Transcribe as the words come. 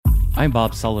I'm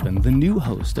Bob Sullivan, the new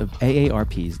host of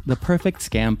AARP's The Perfect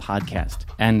Scam podcast.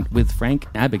 And with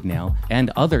Frank Abagnale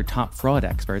and other top fraud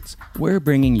experts, we're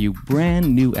bringing you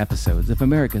brand new episodes of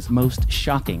America's most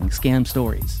shocking scam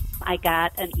stories. I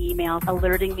got an email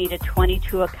alerting me to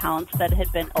 22 accounts that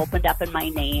had been opened up in my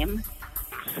name.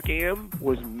 Scam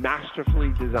was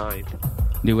masterfully designed.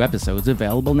 New episodes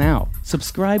available now.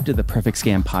 Subscribe to the Perfect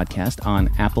Scam podcast on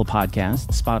Apple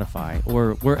Podcasts, Spotify,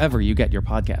 or wherever you get your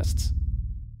podcasts.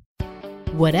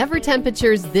 Whatever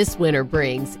temperatures this winter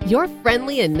brings, your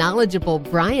friendly and knowledgeable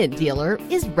Bryant dealer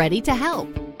is ready to help.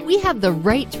 We have the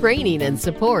right training and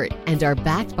support and are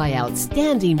backed by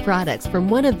outstanding products from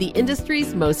one of the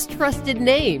industry's most trusted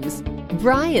names,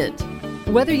 Bryant.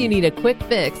 Whether you need a quick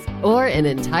fix or an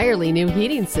entirely new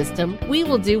heating system, we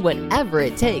will do whatever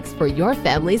it takes for your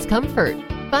family's comfort.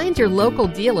 Find your local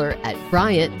dealer at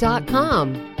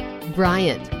Bryant.com.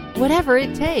 Bryant, whatever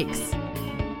it takes.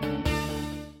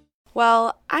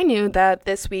 Well, I knew that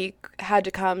this week had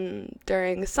to come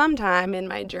during some time in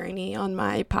my journey on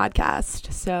my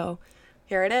podcast. So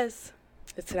here it is.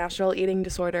 It's National Eating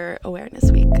Disorder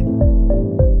Awareness Week.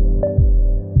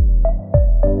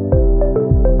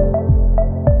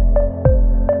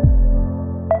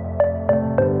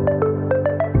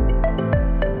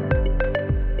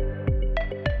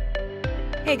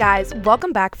 Hey guys,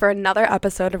 welcome back for another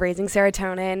episode of Raising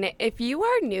Serotonin. If you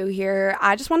are new here,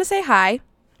 I just want to say hi.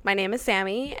 My name is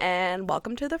Sammy, and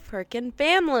welcome to the frickin'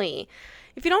 family.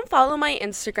 If you don't follow my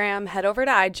Instagram, head over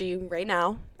to IG right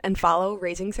now and follow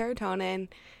Raising Serotonin.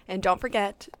 And don't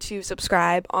forget to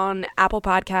subscribe on Apple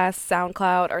Podcasts,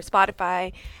 SoundCloud, or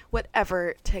Spotify,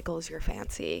 whatever tickles your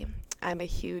fancy. I'm a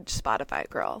huge Spotify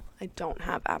girl. I don't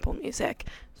have Apple Music,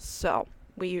 so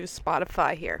we use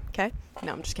Spotify here, okay?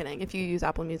 No, I'm just kidding. If you use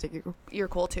Apple Music, you're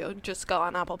cool too. Just go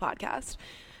on Apple Podcast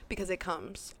because it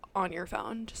comes on your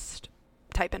phone. Just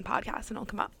type in podcast and it'll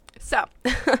come up. So,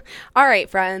 all right,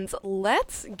 friends,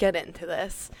 let's get into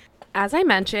this. As I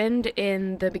mentioned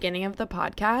in the beginning of the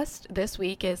podcast, this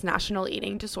week is National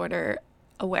Eating Disorder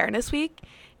Awareness Week.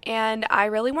 And I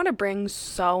really want to bring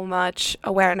so much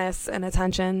awareness and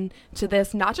attention to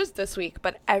this, not just this week,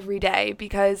 but every day,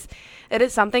 because it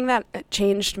is something that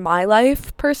changed my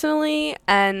life personally,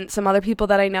 and some other people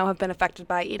that I know have been affected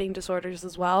by eating disorders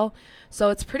as well.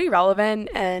 So it's pretty relevant,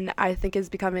 and I think is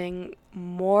becoming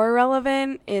more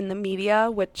relevant in the media,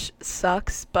 which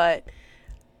sucks, but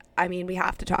I mean, we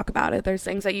have to talk about it. There's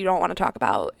things that you don't want to talk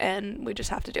about, and we just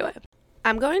have to do it.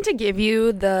 I'm going to give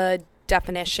you the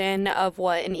definition of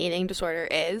what an eating disorder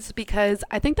is, because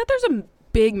I think that there's a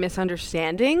big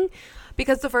misunderstanding,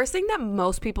 because the first thing that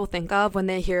most people think of when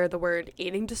they hear the word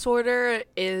eating disorder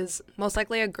is most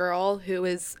likely a girl who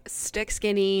is stick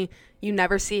skinny. You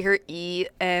never see her eat,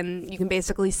 and you can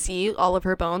basically see all of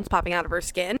her bones popping out of her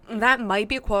skin. That might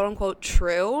be quote unquote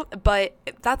true, but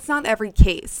that's not every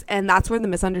case, and that's where the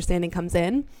misunderstanding comes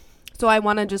in. So I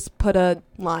want to just put a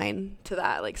line to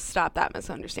that, like stop that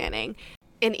misunderstanding.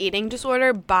 An eating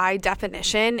disorder, by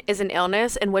definition, is an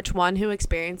illness in which one who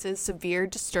experiences severe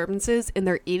disturbances in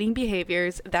their eating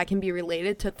behaviors that can be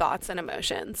related to thoughts and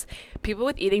emotions. People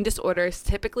with eating disorders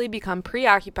typically become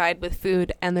preoccupied with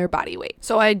food and their body weight.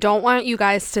 So I don't want you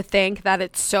guys to think that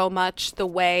it's so much the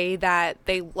way that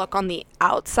they look on the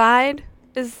outside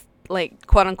is like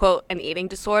quote unquote an eating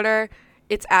disorder.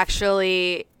 It's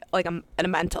actually like a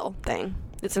mental thing.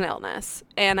 It's an illness.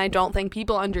 And I don't think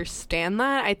people understand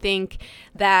that. I think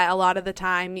that a lot of the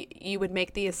time you would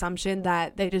make the assumption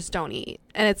that they just don't eat.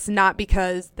 And it's not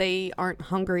because they aren't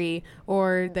hungry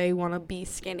or they want to be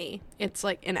skinny. It's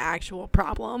like an actual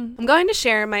problem. I'm going to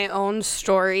share my own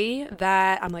story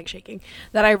that I'm like shaking,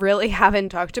 that I really haven't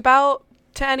talked about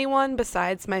to anyone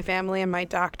besides my family and my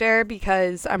doctor,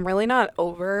 because I'm really not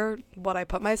over what I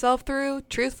put myself through,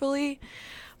 truthfully.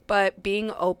 But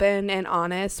being open and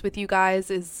honest with you guys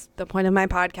is the point of my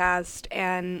podcast.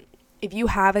 And if you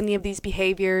have any of these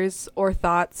behaviors or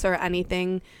thoughts or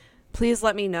anything, please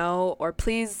let me know, or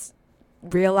please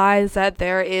realize that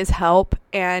there is help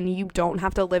and you don't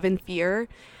have to live in fear.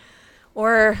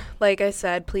 Or, like I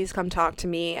said, please come talk to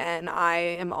me, and I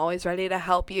am always ready to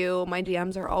help you. My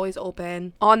DMs are always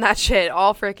open on that shit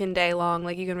all freaking day long.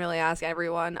 Like, you can really ask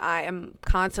everyone. I am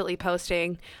constantly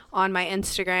posting on my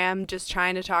Instagram, just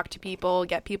trying to talk to people,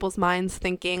 get people's minds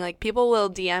thinking. Like, people will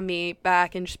DM me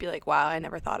back and just be like, wow, I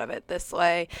never thought of it this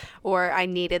way, or I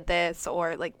needed this,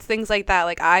 or like things like that.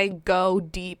 Like, I go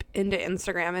deep into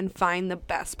Instagram and find the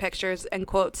best pictures and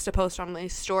quotes to post on my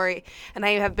story, and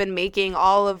I have been making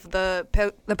all of the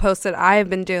posts that I have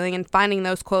been doing and finding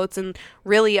those quotes and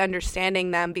really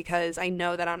understanding them, because I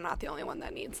know that I'm not the only one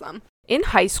that needs them. In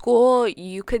high school,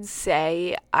 you could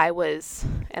say I was,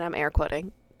 and I'm air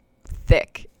quoting,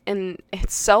 thick. And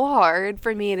it's so hard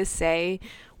for me to say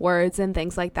words and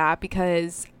things like that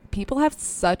because people have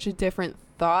such a different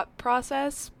thought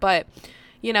process. But,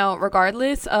 you know,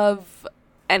 regardless of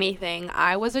anything,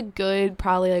 I was a good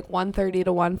probably like 130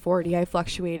 to 140. I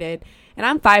fluctuated. And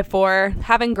I'm 5'4",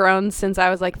 having grown since I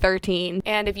was like 13.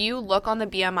 And if you look on the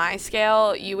BMI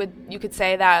scale, you could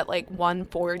say that like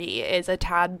 140 is a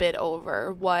tad bit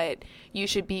over what you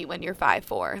should be when you're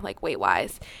 5'4", like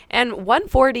weight-wise. And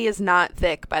 140 is not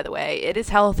thick, by the way. It is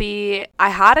healthy. I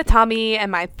had a tummy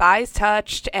and my thighs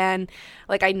touched, and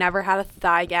like I never had a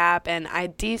thigh gap, and I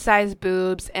had D-sized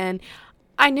boobs, and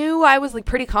I knew I was like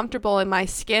pretty comfortable in my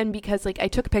skin because like I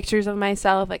took pictures of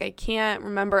myself. Like I can't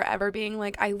remember ever being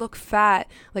like, I look fat.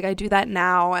 Like I do that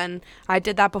now, and I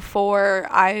did that before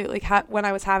I like when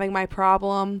I was having my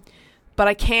problem. But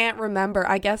I can't remember.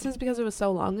 I guess it's because it was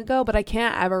so long ago, but I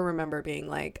can't ever remember being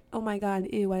like, oh my God,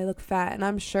 ew, I look fat. And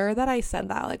I'm sure that I said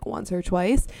that like once or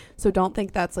twice. So don't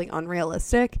think that's like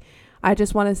unrealistic. I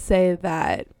just want to say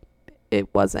that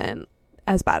it wasn't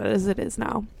as bad as it is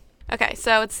now. Okay,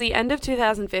 so it's the end of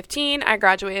 2015. I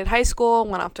graduated high school,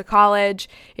 went off to college.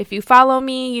 If you follow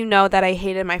me, you know that I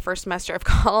hated my first semester of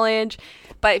college.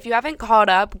 But if you haven't caught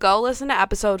up, go listen to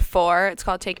episode 4. It's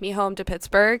called Take Me Home to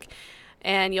Pittsburgh,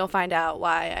 and you'll find out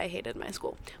why I hated my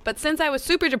school. But since I was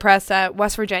super depressed at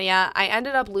West Virginia, I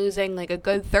ended up losing like a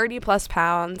good 30 plus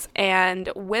pounds. And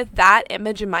with that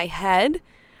image in my head,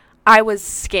 I was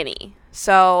skinny.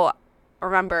 So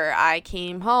remember, I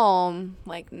came home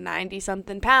like 90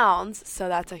 something pounds, so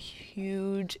that's a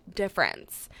huge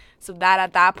difference. So that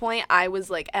at that point, I was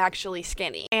like actually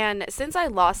skinny. And since I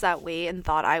lost that weight and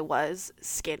thought I was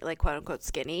skinny, like quote unquote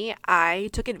skinny, I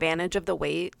took advantage of the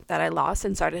weight that I lost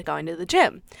and started going to the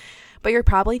gym. But you're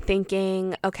probably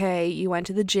thinking, okay, you went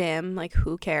to the gym, like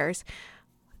who cares?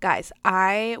 Guys,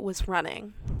 I was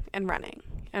running and running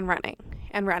and running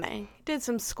and running. Did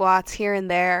some squats here and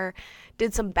there.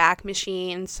 Did some back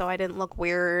machines so I didn't look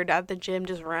weird at the gym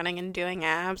just running and doing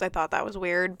abs. I thought that was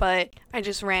weird, but I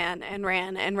just ran and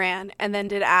ran and ran and then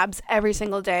did abs every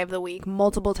single day of the week,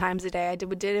 multiple times a day. I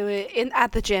did it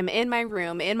at the gym, in my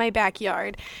room, in my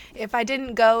backyard. If I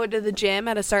didn't go to the gym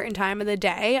at a certain time of the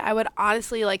day, I would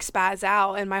honestly like spaz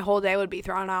out and my whole day would be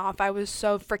thrown off. I was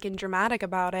so freaking dramatic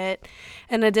about it.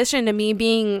 In addition to me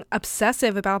being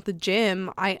obsessive about the gym,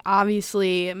 I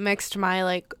obviously mixed my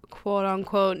like quote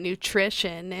unquote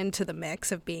nutrition into the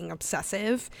mix of being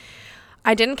obsessive.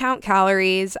 I didn't count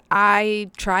calories. I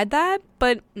tried that,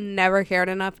 but never cared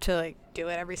enough to like do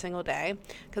it every single day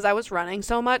because I was running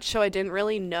so much, so I didn't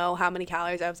really know how many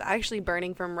calories I was actually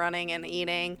burning from running and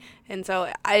eating, and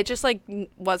so I just like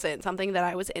wasn't something that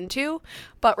I was into.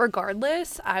 But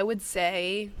regardless, I would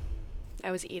say I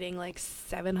was eating like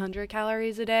 700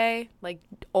 calories a day, like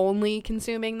only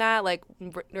consuming that, like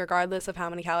regardless of how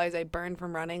many calories I burned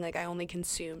from running, like I only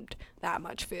consumed that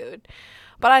much food.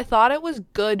 But I thought it was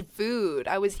good food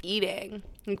I was eating.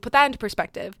 Like, put that into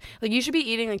perspective. Like you should be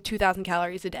eating like 2,000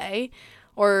 calories a day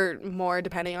or more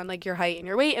depending on like your height and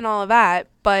your weight and all of that.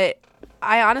 But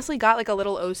I honestly got like a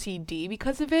little OCD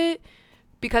because of it.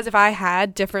 Because if I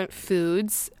had different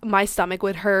foods, my stomach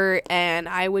would hurt and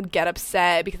I would get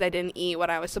upset because I didn't eat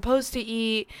what I was supposed to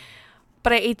eat.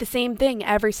 But I ate the same thing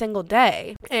every single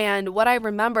day. And what I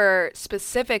remember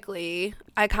specifically,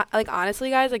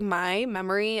 honestly, guys, like my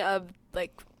memory of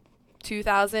like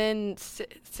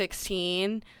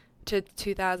 2016 to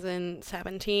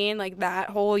 2017, like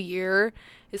that whole year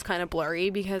is kind of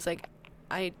blurry because like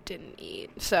I didn't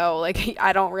eat. So like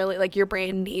I don't really like, your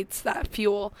brain needs that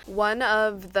fuel. One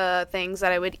of the things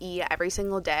that I would eat every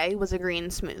single day was a green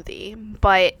smoothie.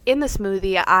 But in the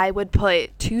smoothie, I would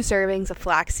put 2 servings of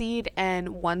flaxseed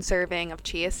and 1 serving of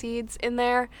chia seeds in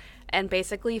there. And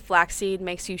basically flaxseed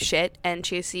makes you shit and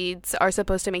chia seeds are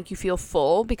supposed to make you feel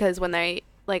full because when they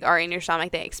like are in your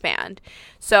stomach, they expand.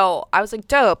 So I was like,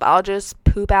 dope, I'll just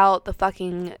poop out the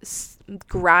fucking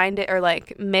grind it or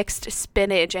like mixed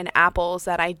spinach and apples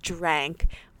that I drank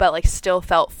but like still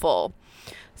felt full.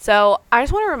 So I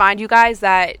just want to remind you guys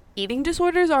that eating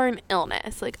disorders are an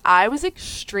illness. Like I was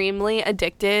extremely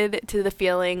addicted to the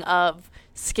feeling of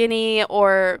skinny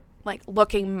or like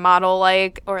looking model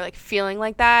like or like feeling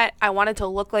like that. I wanted to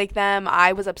look like them.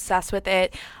 I was obsessed with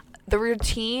it. The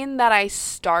routine that I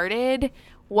started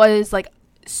was like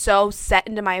so set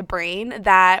into my brain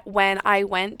that when I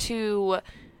went to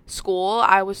school,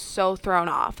 I was so thrown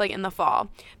off, like in the fall,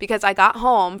 because I got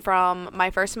home from my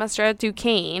first semester at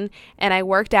Duquesne and I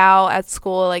worked out at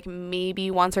school like maybe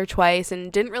once or twice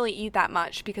and didn't really eat that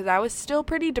much because I was still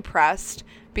pretty depressed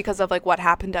because of like what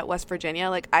happened at West Virginia.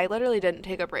 Like I literally didn't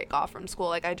take a break off from school.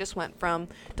 Like I just went from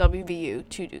WVU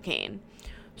to Duquesne.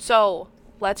 So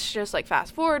let's just like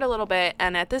fast forward a little bit,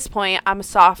 and at this point I'm a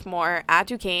sophomore at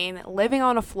Duquesne, living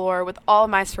on a floor with all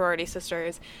of my sorority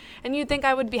sisters, and you'd think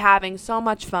I would be having so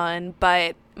much fun,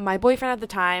 but my boyfriend at the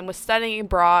time was studying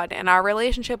abroad and our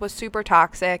relationship was super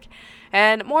toxic,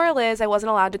 and moral is I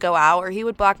wasn't allowed to go out, or he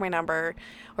would block my number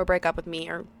or break up with me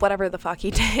or whatever the fuck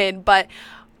he did. But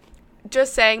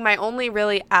just saying, my only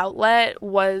really outlet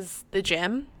was the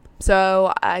gym.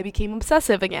 So I became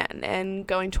obsessive again and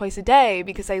going twice a day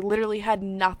because I literally had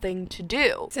nothing to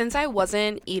do. Since I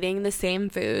wasn't eating the same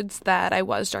foods that I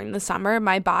was during the summer,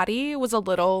 my body was a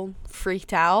little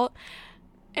freaked out.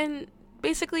 And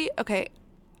basically, okay,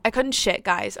 I couldn't shit,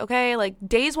 guys, okay? Like,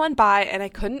 days went by and I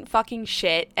couldn't fucking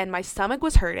shit and my stomach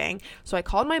was hurting. So I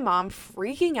called my mom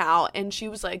freaking out and she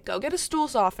was like, go get a stool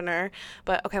softener.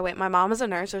 But, okay, wait, my mom is a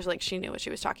nurse, so like she knew what she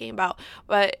was talking about.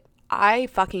 But I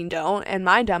fucking don't, and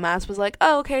my dumbass was like,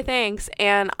 oh, okay, thanks,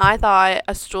 and I thought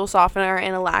a stool softener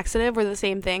and a laxative were the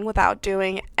same thing without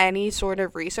doing any sort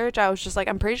of research. I was just like,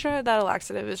 I'm pretty sure that a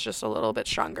laxative is just a little bit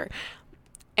stronger,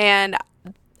 and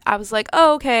I was like,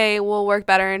 oh, okay, will work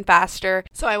better and faster.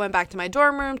 So I went back to my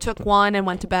dorm room, took one, and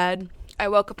went to bed. I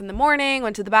woke up in the morning,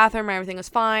 went to the bathroom, everything was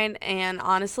fine, and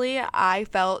honestly, I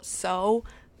felt so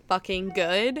fucking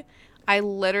good. I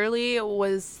literally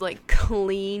was like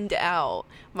cleaned out.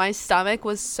 My stomach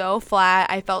was so flat.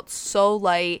 I felt so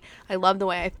light. I loved the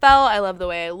way I felt. I loved the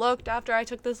way I looked after I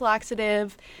took this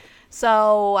laxative.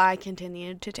 So I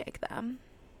continued to take them.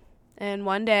 And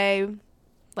one day,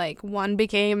 like, 1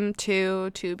 became 2,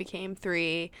 2 became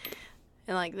 3.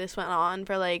 And like this went on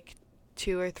for like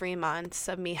 2 or 3 months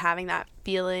of me having that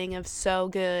feeling of so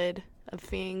good, of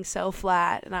being so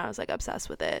flat. And I was like obsessed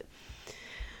with it.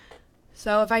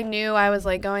 So if I knew I was,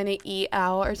 like, going to eat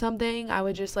out or something, I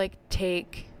would just, like,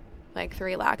 take, like,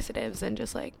 3 laxatives and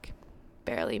just, like,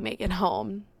 barely make it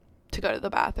home to go to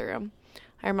the bathroom.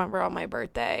 I remember on my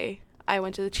birthday, I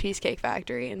went to the Cheesecake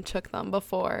Factory and took them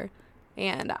before,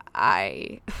 and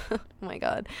oh my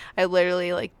God, I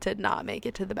literally, like, did not make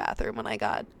it to the bathroom when I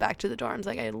got back to the dorms.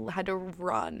 Like, I had to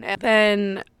run. And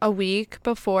then a week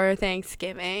before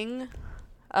Thanksgiving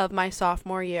of my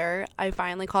sophomore year, I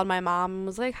finally called my mom and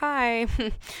was like, hi,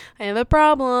 I have a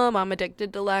problem. I'm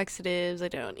addicted to laxatives. I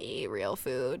don't eat real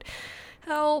food.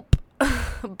 Help.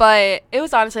 But it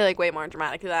was honestly like way more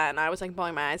dramatic than that, and I was like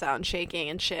bawling my eyes out and shaking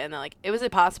and shit, and like it was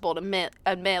impossible to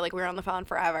admit like we were on the phone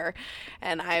forever,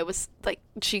 and I was like,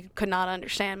 she could not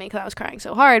understand me because I was crying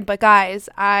so hard. But guys,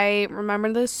 I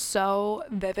remember this so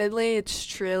vividly. It's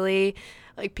truly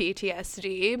like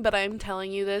PTSD, but I'm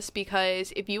telling you this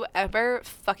because if you ever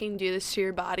fucking do this to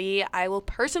your body, I will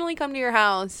personally come to your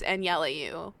house and yell at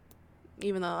you,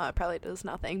 even though that probably does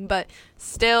nothing. But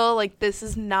still, like, this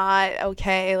is not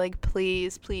okay. Like,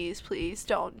 please, please, please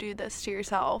don't do this to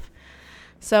yourself.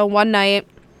 So one night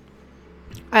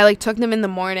I like took them in the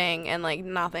morning and like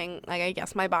nothing, like I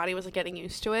guess my body was like getting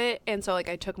used to it, and so like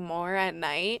I took more at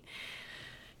night.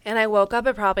 And I woke up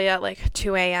probably at like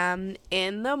 2 a.m.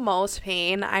 in the most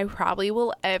pain I probably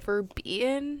will ever be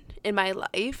in my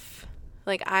life.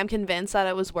 Like, I'm convinced that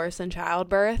it was worse than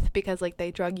childbirth because, like,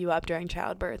 they drug you up during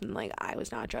childbirth, and, like, I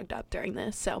was not drugged up during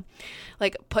this. So,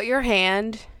 like, put your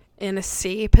hand in a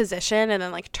C position and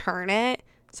then, like, turn it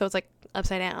so it's, like,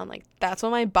 upside down. Like, that's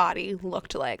what my body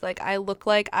looked like. Like, I looked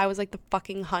like I was, like, the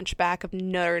fucking hunchback of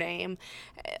Notre Dame.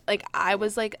 Like, I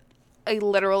was, like, a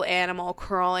literal animal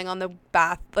crawling on the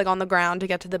on the ground to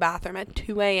get to the bathroom at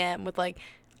 2 a.m. with like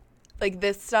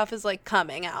this stuff is like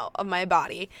coming out of my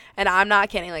body, and I'm not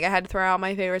kidding. Like, I had to throw out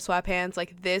my favorite sweatpants.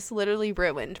 Like, this literally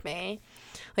ruined me.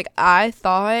 Like, I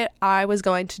thought I was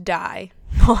going to die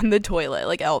on the toilet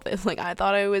like Elvis. Like, I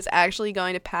thought I was actually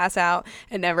going to pass out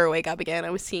and never wake up again. I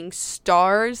was seeing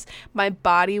stars. My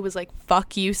body was like,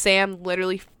 fuck you, Sam.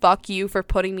 Literally, fuck you for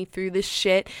putting me through this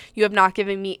shit. You have not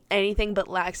given me anything but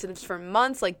laxatives for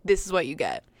months. Like, this is what you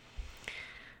get.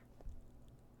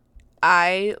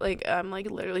 I'm like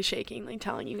literally shaking, like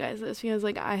telling you guys this because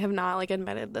like I have not like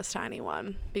admitted this to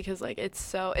anyone because like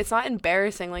it's not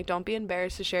embarrassing. Like, don't be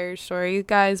embarrassed to share your story,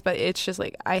 guys, but it's just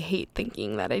like I hate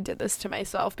thinking that I did this to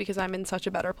myself because I'm in such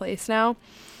a better place now.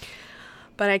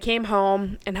 But I came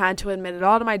home and had to admit it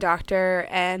all to my doctor,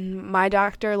 and my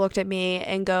doctor looked at me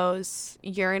and goes,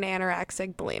 "You're an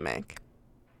anorexic bulimic."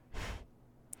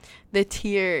 The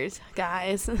tears,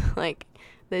 guys, like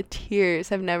the tears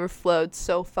have never flowed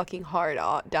so fucking hard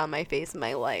down my face in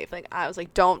my life. Like, I was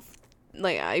like,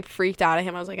 I freaked out at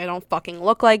him. I was like, I don't fucking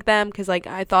look like them, because, like,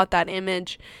 I thought that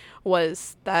image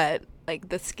was that, like,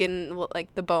 the skin,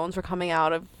 like, the bones were coming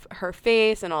out of her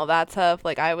face and all that stuff.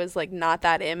 Like, I was, like, not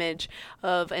that image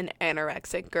of an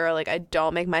anorexic girl. Like, I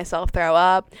don't make myself throw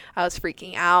up. I was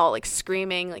freaking out, like,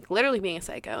 screaming, like, literally being a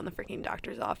psycho in the freaking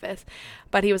doctor's office.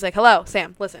 But he was like, hello,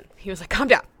 Sam, listen. He was like, calm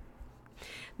down.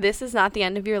 This is not the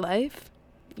end of your life.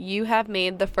 You have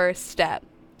made the first step.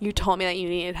 You told me that you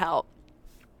needed help.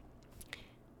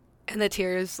 And the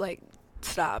tears, like,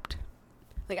 stopped.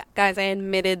 Like, guys, I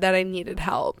admitted that I needed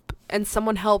help, and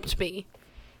someone helped me.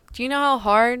 Do you know how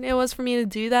hard it was for me to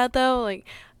do that, though? Like,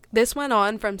 this went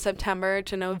on from September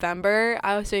to November.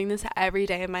 I was doing this every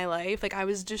day of my life. Like, I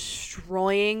was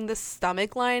destroying the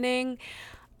stomach lining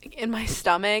in my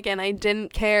stomach, and I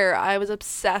didn't care. I was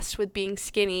obsessed with being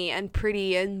skinny and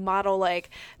pretty and model-like,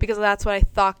 because that's what I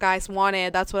thought guys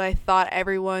wanted. That's what I thought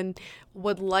everyone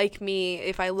would like me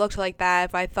if I looked like that,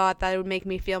 if I thought that it would make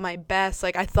me feel my best.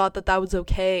 Like, I thought that was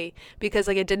okay, because,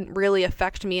 like, it didn't really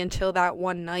affect me until that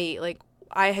one night. Like,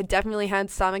 I had definitely had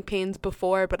stomach pains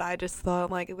before, but I just thought,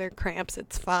 like, they're cramps,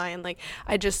 it's fine. Like,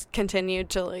 I just continued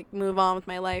to, like, move on with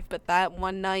my life. But that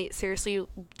one night seriously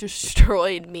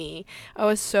destroyed me. I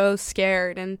was so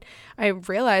scared, and I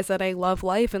realized that I love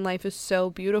life, and life is so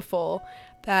beautiful,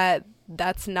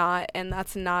 that's not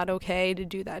okay to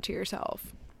do that to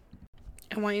yourself.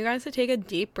 I want you guys to take a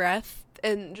deep breath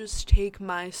and just take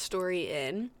my story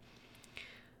in,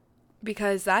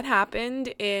 because that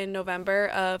happened in November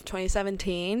of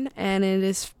 2017, and it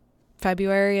is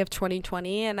February of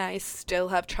 2020, and I still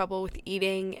have trouble with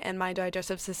eating and my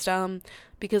digestive system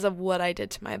because of what I did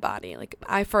to my body. Like,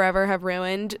 I forever have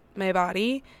ruined my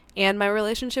body and my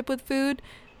relationship with food,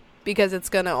 because it's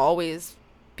gonna always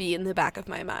be in the back of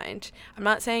my mind. I'm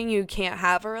not saying you can't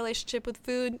have a relationship with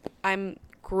food. I'm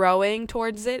growing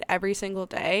towards it every single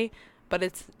day, but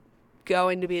it's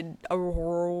going to be a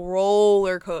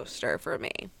roller coaster for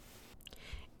me.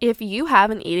 If you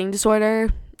have an eating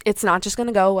disorder, it's not just going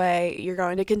to go away. You're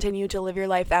going to continue to live your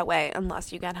life that way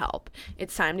unless you get help.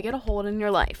 It's time to get a hold in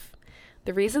your life.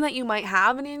 The reason that you might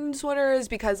have an eating disorder is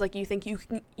because, like, you think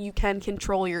you can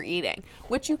control your eating,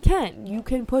 which you can. You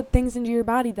can put things into your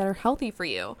body that are healthy for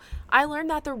you. I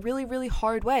learned that the really, really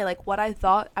hard way. Like, what I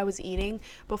thought I was eating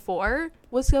before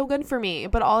was so good for me,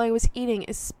 but all I was eating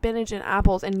is spinach and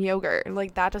apples and yogurt.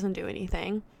 Like, that doesn't do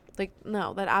anything. Like,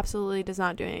 no, that absolutely does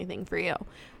not do anything for you.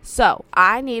 So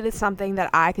I needed something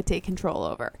that I could take control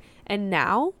over. And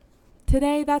now,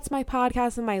 today, that's my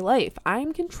podcast and my life.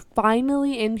 I'm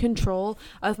finally in control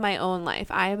of my own life.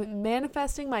 I am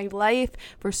manifesting my life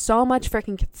for so much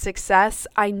freaking success.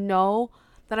 I know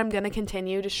that I'm going to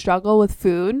continue to struggle with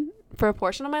food for a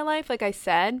portion of my life, like I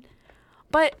said,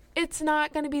 but it's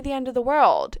not going to be the end of the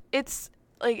world. It's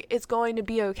going to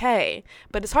be okay.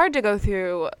 But it's hard to go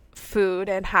through food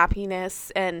and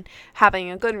happiness and having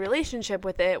a good relationship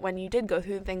with it when you did go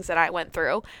through the things that I went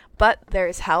through. But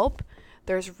there's help.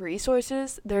 There's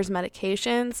resources, there's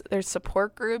medications, there's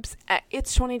support groups.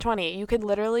 It's 2020. You could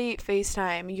literally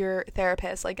FaceTime your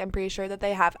therapist. Like, I'm pretty sure that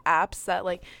they have apps that,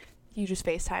 like, you just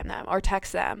FaceTime them or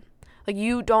text them. Like,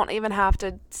 you don't even have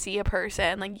to see a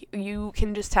person. Like, you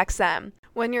can just text them.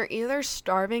 When you're either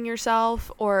starving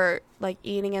yourself or, like,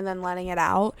 eating and then letting it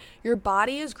out, your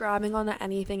body is grabbing onto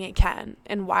anything it can.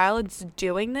 And while it's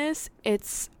doing this,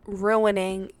 it's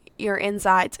ruining your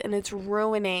insides, and it's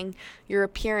ruining your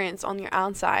appearance on your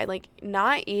outside. Like,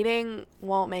 not eating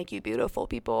won't make you beautiful,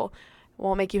 people. It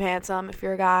won't make you handsome if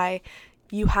you're a guy.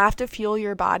 You have to fuel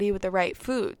your body with the right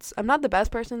foods. I'm not the best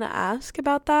person to ask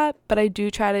about that, but I do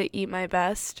try to eat my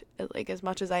best, like, as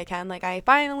much as I can. Like, I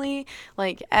finally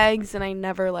like eggs, and I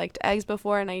never liked eggs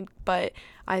before, but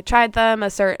I tried them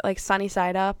like sunny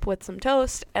side up with some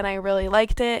toast, and I really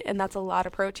liked it, and that's a lot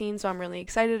of protein, so I'm really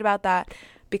excited about that,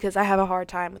 because I have a hard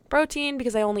time with protein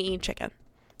because I only eat chicken.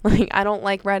 Like, I don't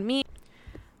like red meat.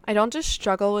 I don't just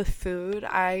struggle with food.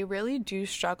 I really do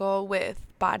struggle with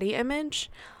body image.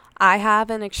 I have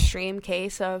an extreme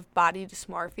case of body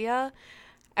dysmorphia.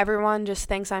 Everyone just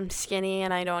thinks I'm skinny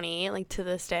and I don't eat. Like, to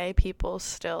this day, people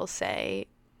still say,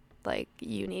 like,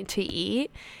 you need to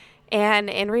eat. And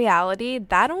in reality,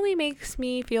 that only makes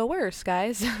me feel worse,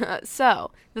 guys.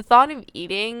 So, the thought of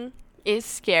eating is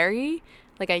scary.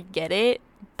 Like, I get it.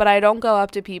 But I don't go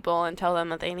up to people and tell them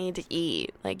that they need to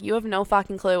eat. Like, you have no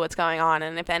fucking clue what's going on.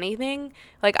 And if anything,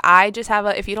 like, I just have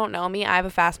if you don't know me, I have a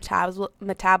fast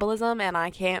metabolism, and I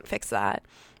can't fix that.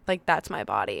 Like, that's my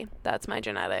body. That's my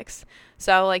genetics.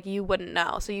 So, like, you wouldn't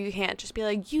know. So you can't just be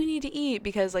like, you need to eat,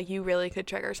 because, like, you really could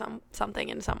trigger something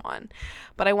in someone.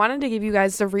 But I wanted to give you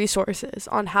guys the resources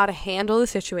on how to handle the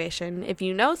situation if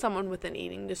you know someone with an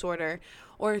eating disorder,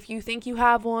 or if you think you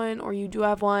have one or you do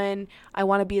have one. I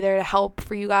want to be there to help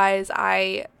for you guys.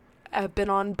 I have been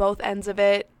on both ends of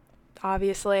it,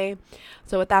 obviously.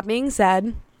 So with that being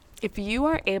said, if you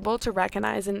are able to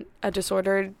recognize a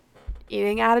disordered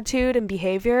eating attitude and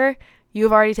behavior,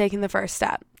 you've already taken the first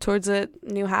step towards a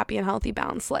new, happy, and healthy,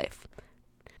 balanced life.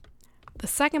 The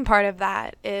second part of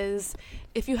that is,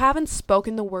 if you haven't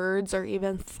spoken the words or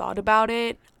even thought about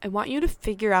it, I want you to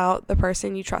figure out the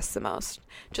person you trust the most.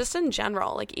 Just in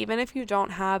general, like, even if you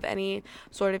don't have any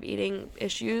sort of eating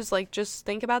issues, like, just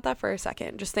think about that for a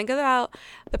second. Just think about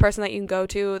the person that you can go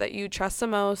to, that you trust the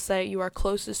most, that you are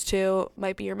closest to.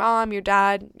 Might be your mom, your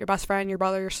dad, your best friend, your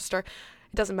brother, your sister.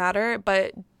 It doesn't matter,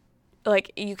 but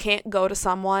like, you can't go to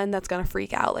someone that's gonna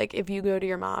freak out. Like, if you go to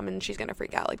your mom and she's gonna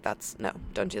freak out, like, no,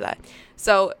 don't do that.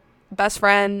 So best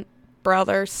friend,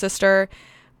 brother, sister.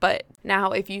 But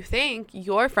now, if you think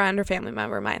your friend or family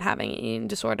member might have an eating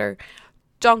disorder,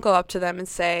 don't go up to them and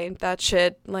say that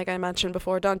shit. Like I mentioned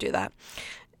before, don't do that.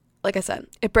 Like I said,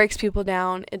 it breaks people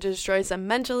down. It destroys them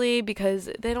mentally, because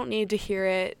they don't need to hear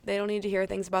it. They don't need to hear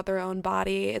things about their own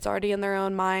body. It's already in their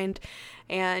own mind.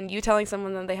 And you telling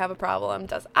someone that they have a problem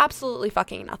does absolutely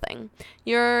fucking nothing.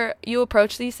 You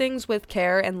approach these things with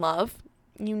care and love.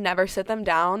 You never sit them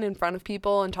down in front of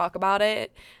people and talk about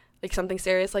it, like something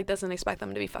serious like this, and expect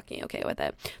them to be fucking okay with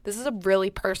it. This is a really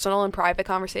personal and private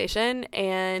conversation,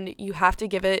 and you have to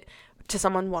give it to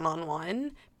someone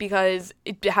one-on-one, because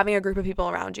having a group of people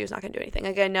around you is not going to do anything.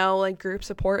 Like, I know, like, group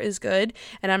support is good,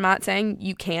 and I'm not saying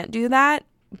you can't do that,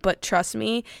 but trust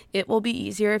me, it will be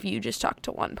easier if you just talk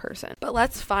to one person. But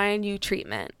let's find you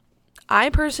treatment. I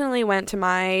personally went to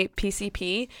my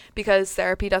PCP because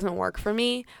therapy doesn't work for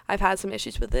me. I've had some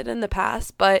issues with it in the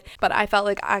past, but I felt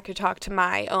like I could talk to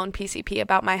my own PCP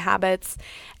about my habits,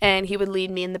 and he would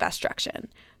lead me in the best direction.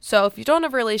 So if you don't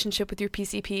have a relationship with your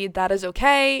PCP, that is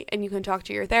okay, and you can talk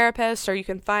to your therapist, or you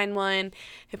can find one.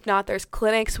 If not, there's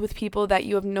clinics with people that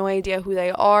you have no idea who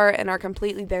they are and are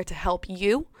completely there to help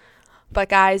you. But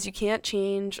guys, you can't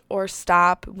change or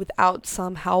stop without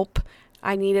some help.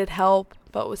 I needed help,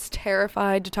 but was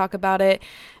terrified to talk about it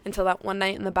until that one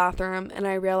night in the bathroom, and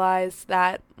I realized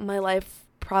that my life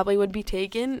probably would be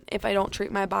taken if I don't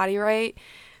treat my body right.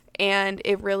 And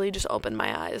it really just opened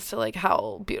my eyes to, like,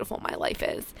 how beautiful my life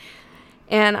is.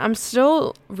 And I'm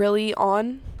still really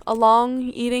on a long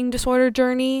eating disorder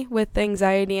journey with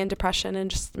anxiety and depression and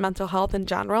just mental health in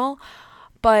general.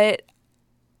 But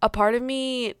a part of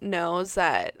me knows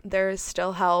that there is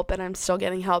still help, and I'm still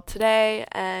getting help today.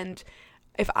 And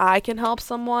if I can help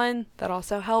someone, that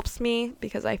also helps me,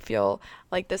 because I feel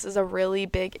like this is a really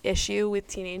big issue with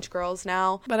teenage girls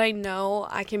now. But I know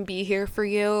I can be here for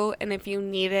you, and if you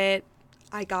need it,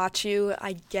 I got you.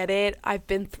 I get it. I've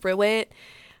been through it.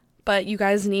 But you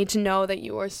guys need to know that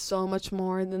you are so much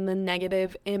more than the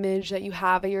negative image that you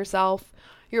have of yourself.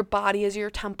 Your body is your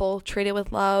temple. Treat it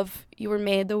with love. You were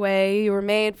made the way you were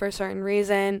made for a certain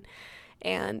reason,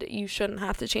 and you shouldn't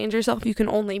have to change yourself. You can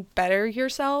only better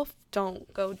yourself.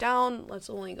 Don't go down. Let's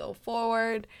only go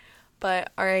forward. But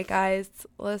all right, guys,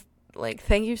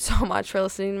 thank you so much for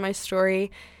listening to my story.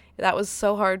 That was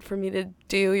so hard for me to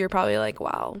do. You're probably like,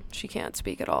 wow, she can't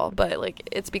speak at all. But, like,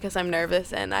 it's because I'm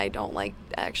nervous and I don't like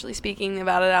actually speaking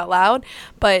about it out loud.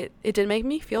 But it did make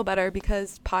me feel better,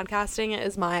 because podcasting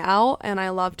is my out, and I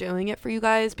love doing it for you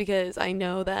guys, because I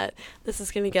know that this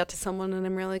is going to get to someone, and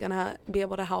I'm really going to be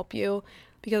able to help you,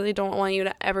 because I don't want you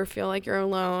to ever feel like you're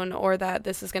alone, or that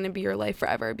this is going to be your life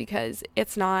forever, because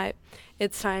it's not.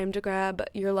 It's time to grab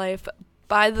your life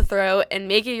by the throat and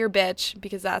make it your bitch,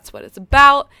 because that's what it's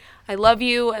about. I love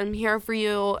you. I'm here for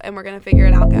you, and we're going to figure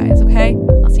it out, guys, okay?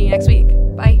 I'll see you next week.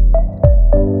 Bye.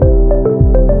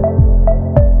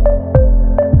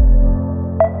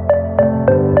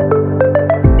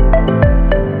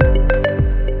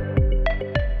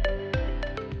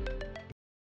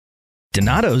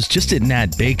 Donato's just didn't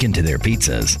add bacon to their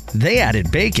pizzas. They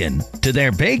added bacon to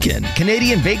their bacon.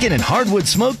 Canadian bacon and hardwood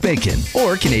smoked bacon,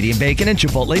 or Canadian bacon and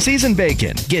Chipotle seasoned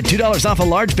bacon. Get $2 off a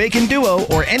large bacon duo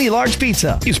or any large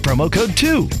pizza. Use promo code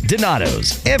 2.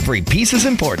 Donato's. Every piece is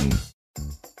important.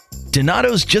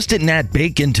 Donato's just didn't add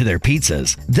bacon to their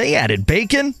pizzas. They added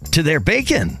bacon to their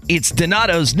bacon. It's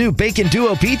Donato's new Bacon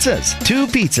Duo pizzas. 2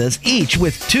 pizzas, each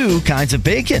with 2 kinds of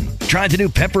bacon. Try the new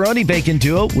Pepperoni Bacon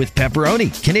Duo with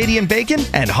pepperoni, Canadian bacon,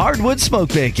 and hardwood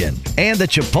smoked bacon. And the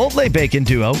Chipotle Bacon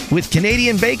Duo with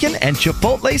Canadian bacon and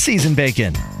Chipotle seasoned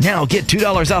bacon. Now get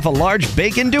 $2 off a large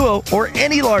Bacon Duo or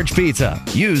any large pizza.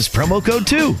 Use promo code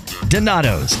 2.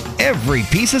 Donato's. Every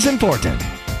piece is important.